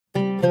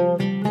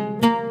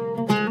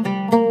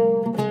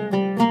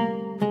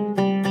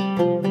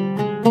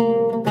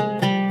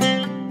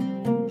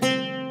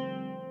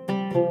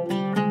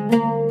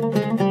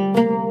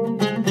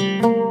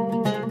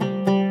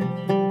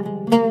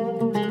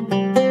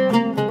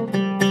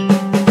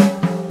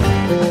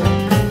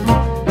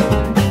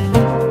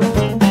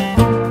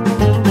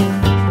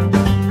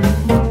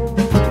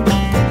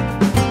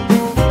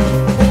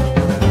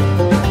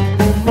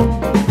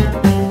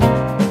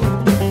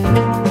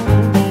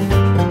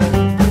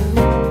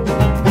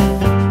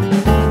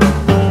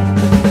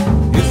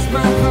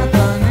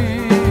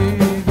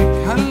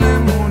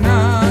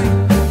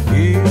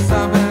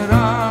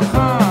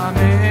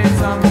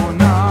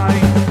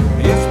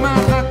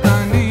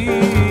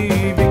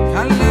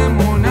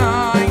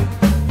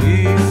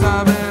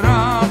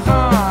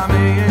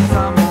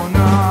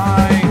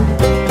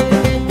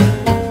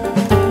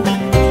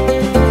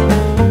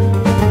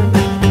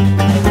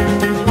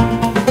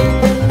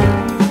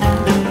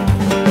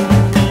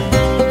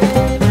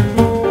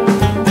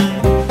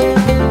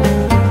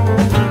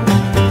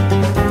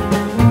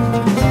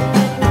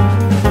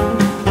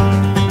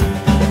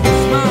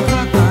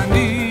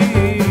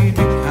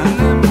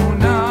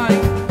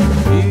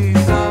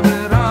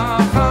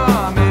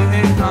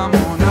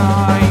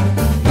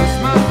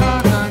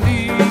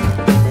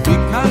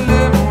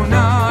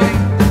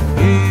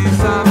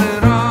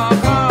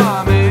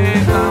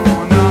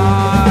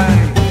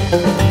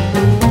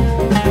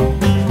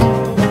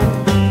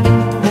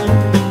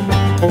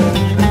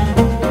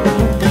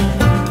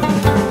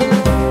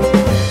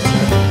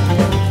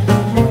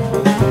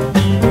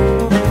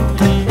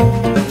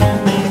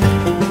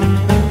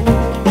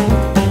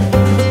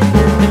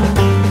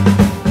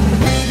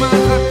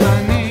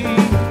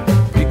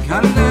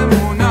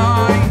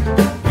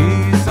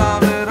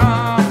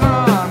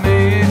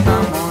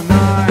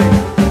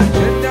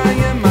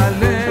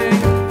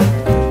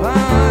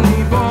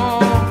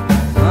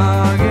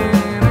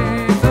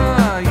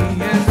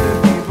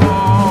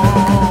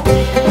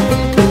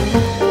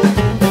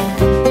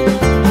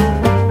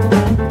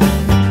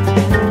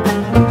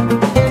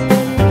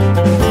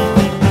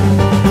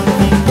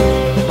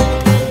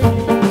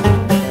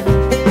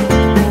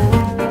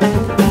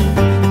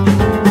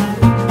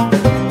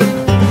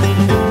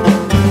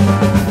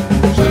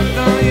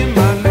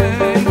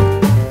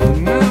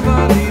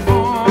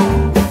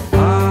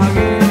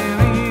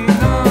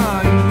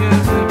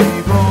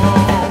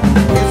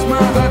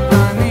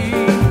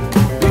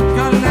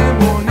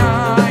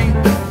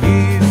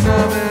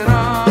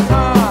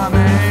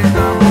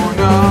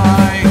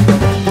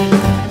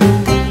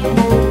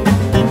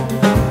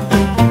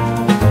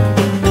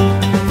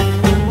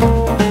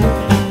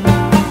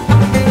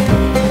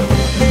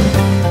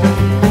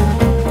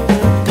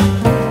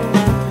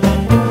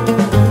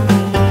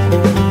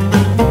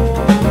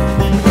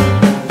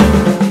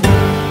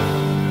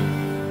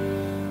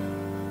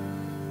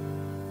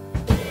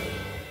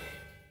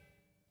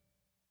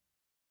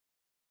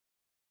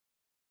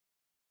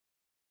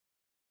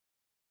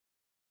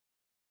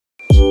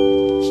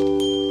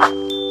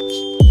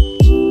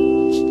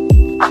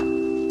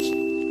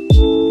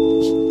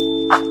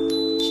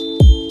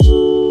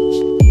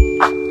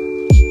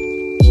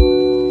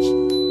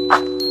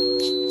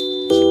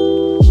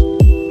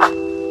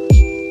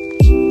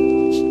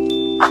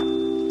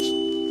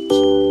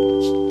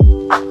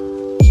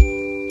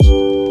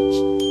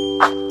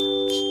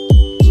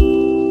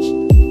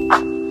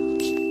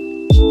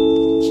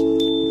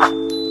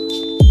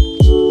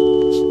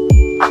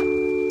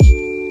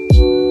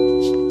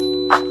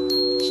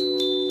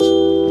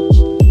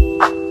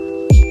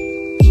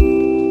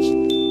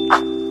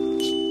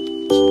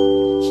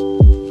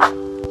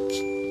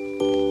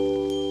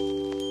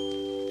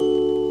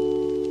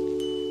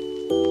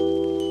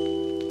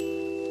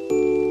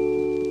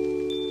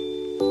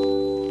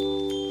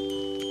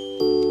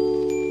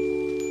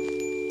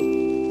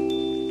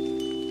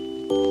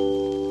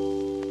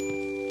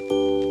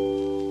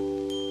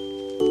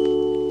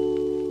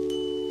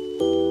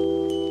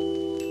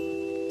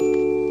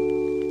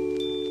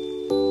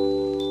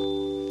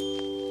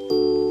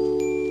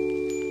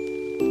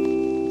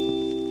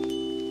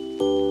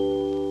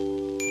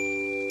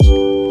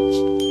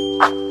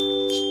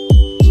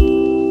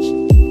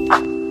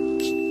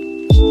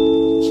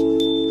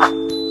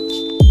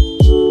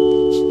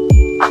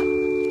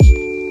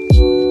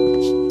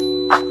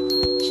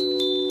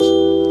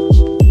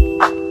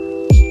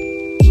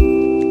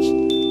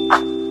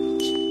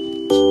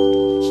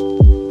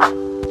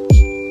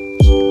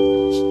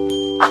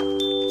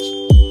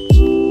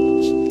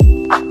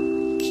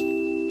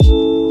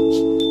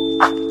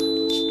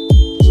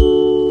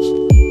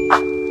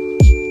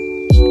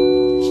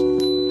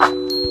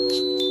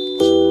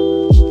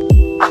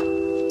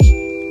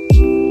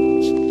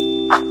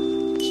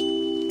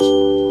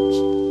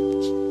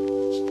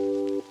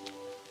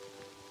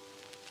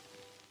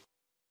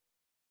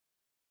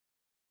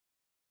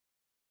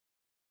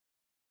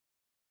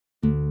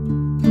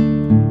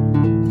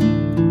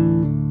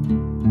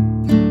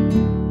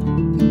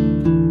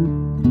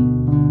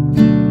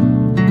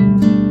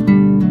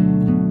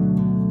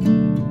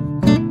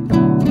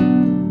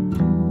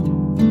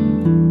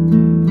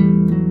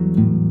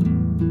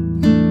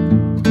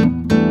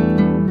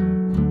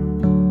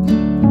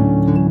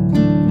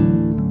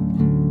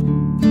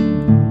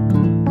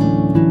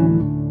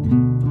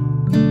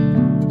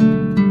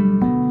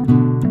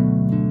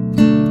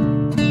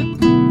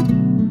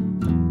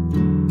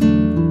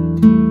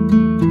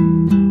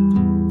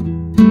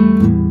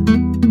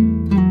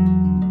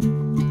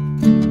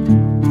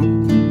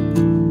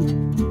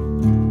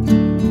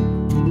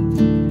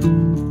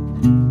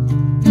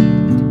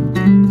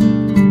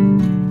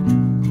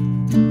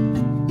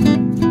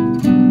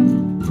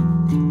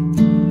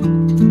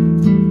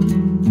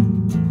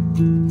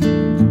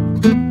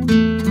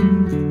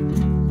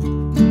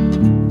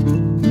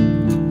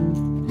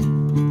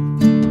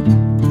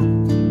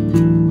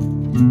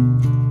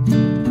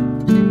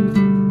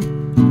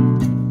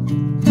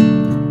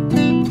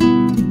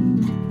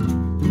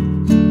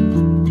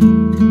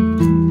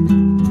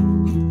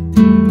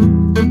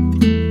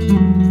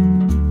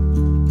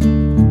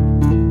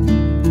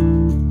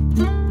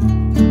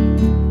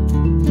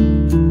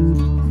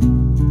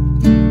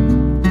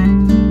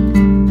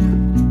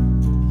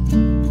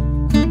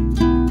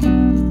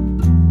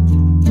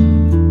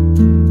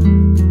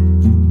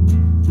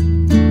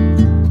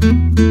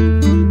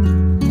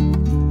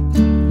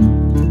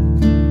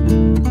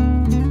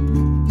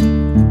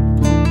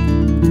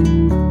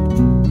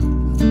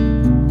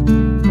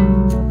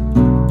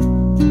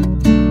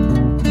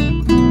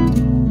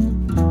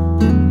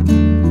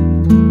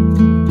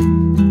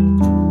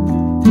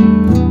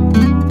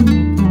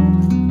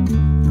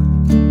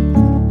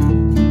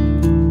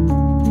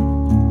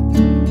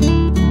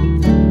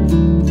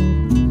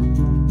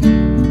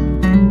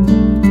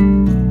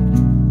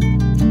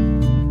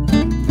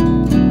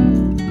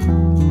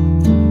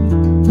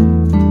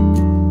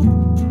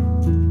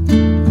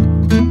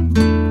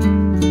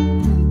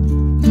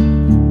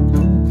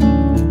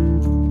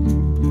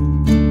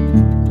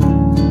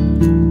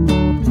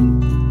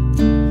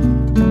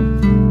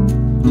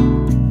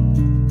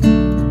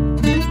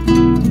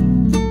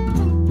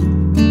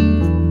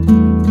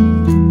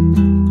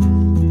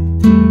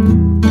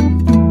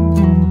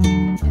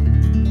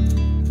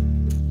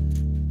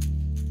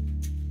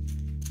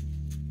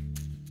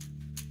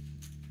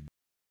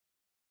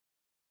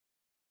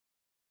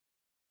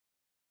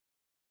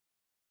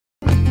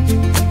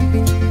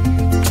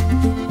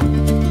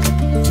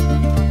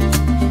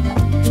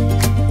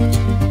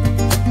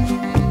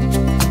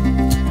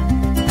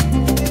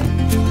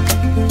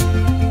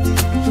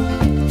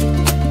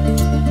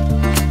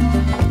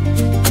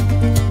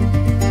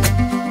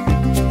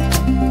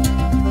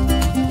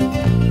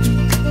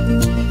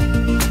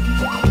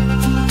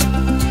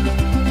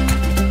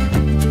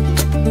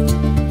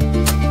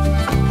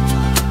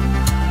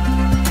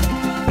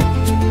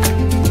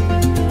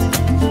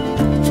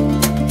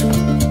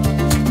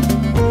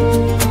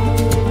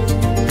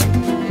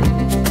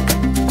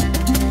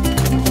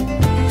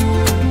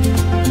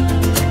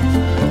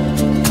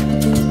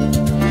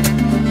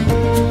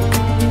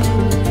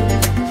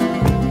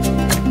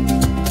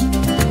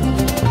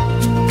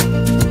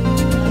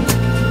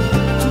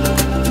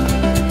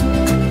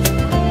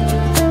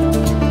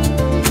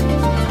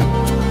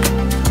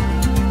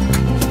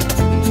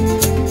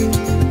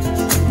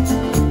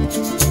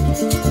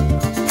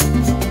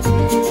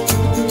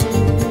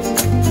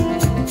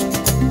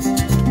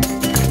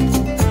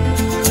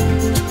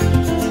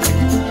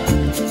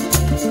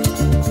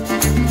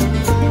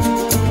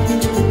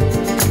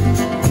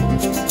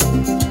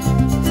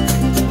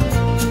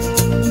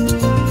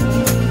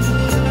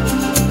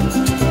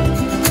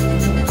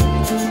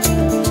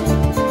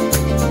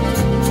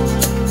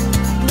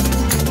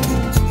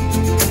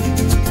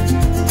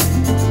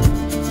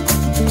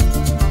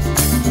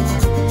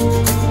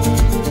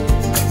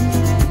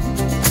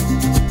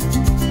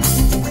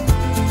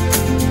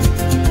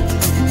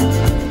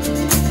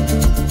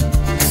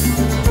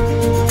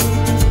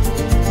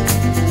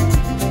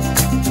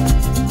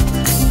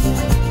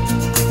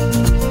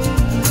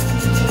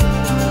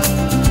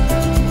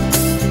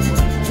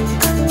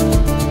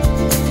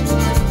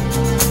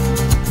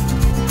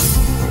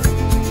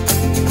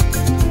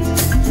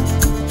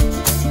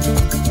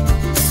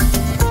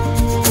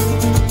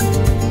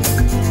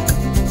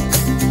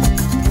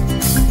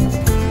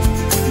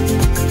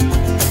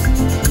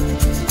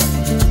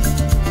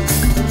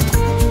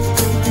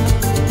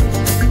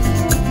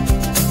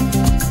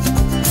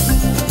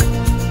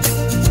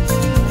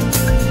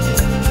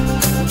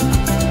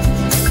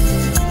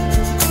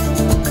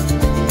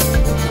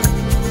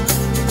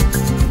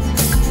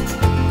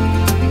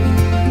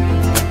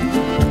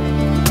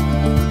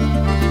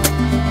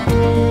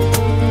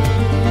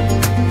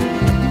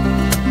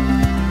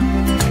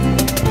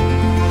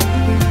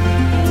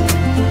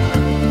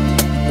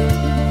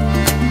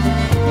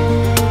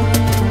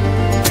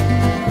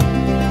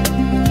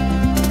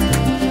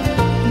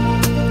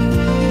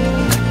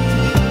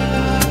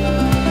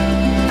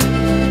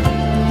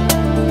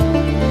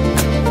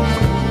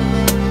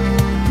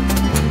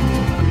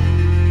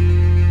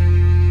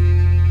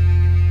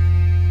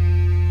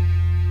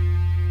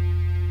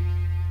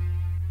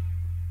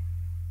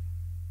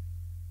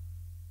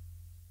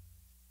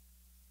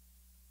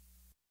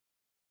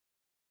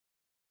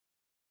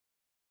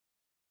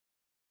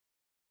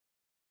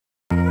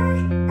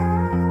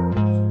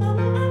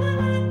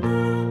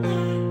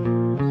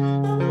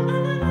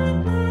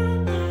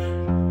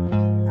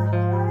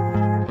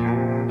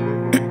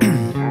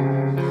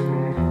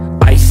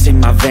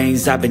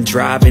things. I've been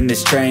driving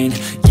this train,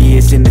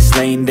 years in this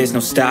lane. There's no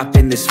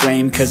stopping this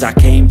flame, cause I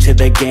came to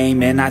the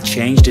game and I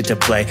changed it to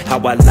play how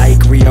I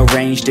like,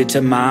 rearranged it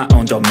to my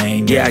own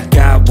domain. Yeah, I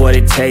got what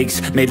it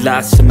takes, made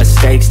lots of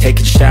mistakes,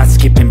 taking shots,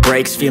 skipping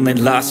breaks,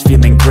 feeling lost,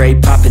 feeling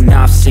great, popping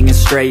off, singing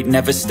straight,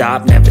 never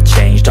stopped, never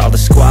changed. All the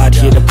squad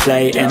here to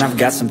play, and I've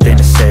got something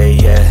to say,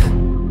 yeah.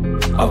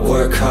 I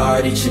work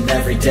hard each and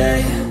every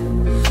day,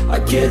 I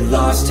get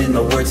lost in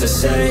the words I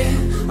say.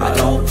 I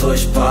don't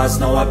push pause,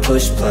 no I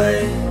push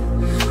play.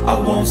 I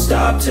won't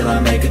stop till I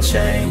make a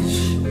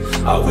change.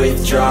 I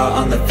withdraw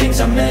on the things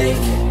I make.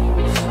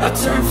 I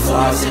turn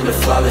flaws into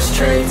flawless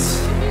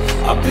traits.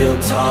 I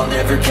build tall,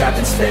 never capped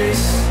in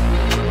space.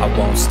 I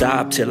won't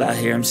stop till I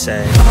hear him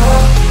say, oh,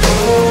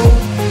 oh,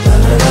 la,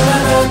 la, la,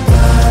 la,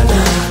 la,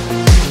 la.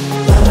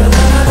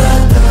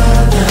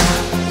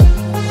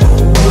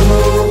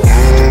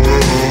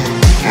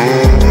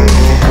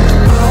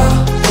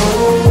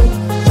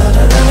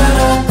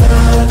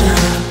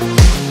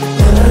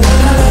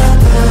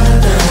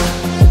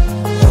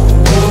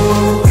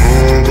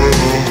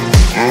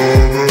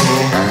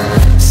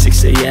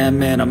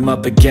 And I'm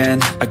up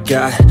again. I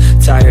got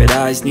tired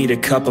eyes, need a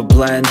cup of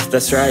blend.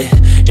 That's right,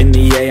 in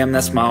the AM,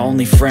 that's my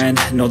only friend.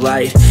 No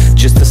light,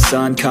 just the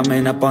sun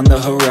coming up on the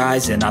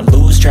horizon. I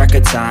lose track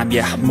of time,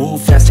 yeah, I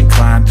move fast and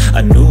climb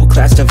a new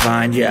class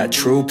divine, yeah,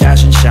 true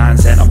passion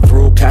shines. And I'm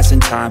through passing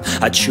time,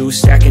 I choose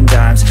stacking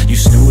dimes. You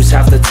snooze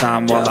half the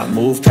time while I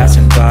move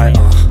passing by.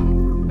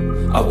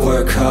 I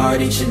work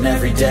hard each and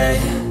every day,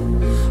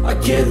 I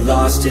get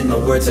lost in the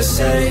words I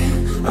say.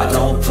 I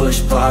don't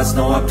push pause,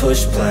 no I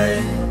push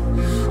play.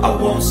 I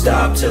won't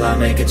stop till I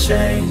make a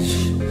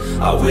change.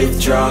 I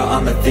withdraw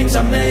on the things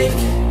I make.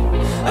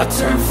 I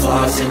turn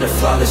flaws into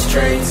flawless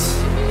traits.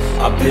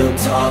 I build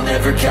tall,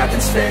 never capped in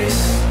space.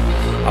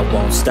 I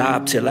won't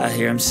stop till I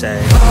hear him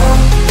say, oh,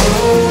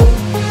 oh,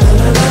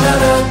 la, la, la,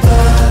 la,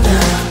 la, la.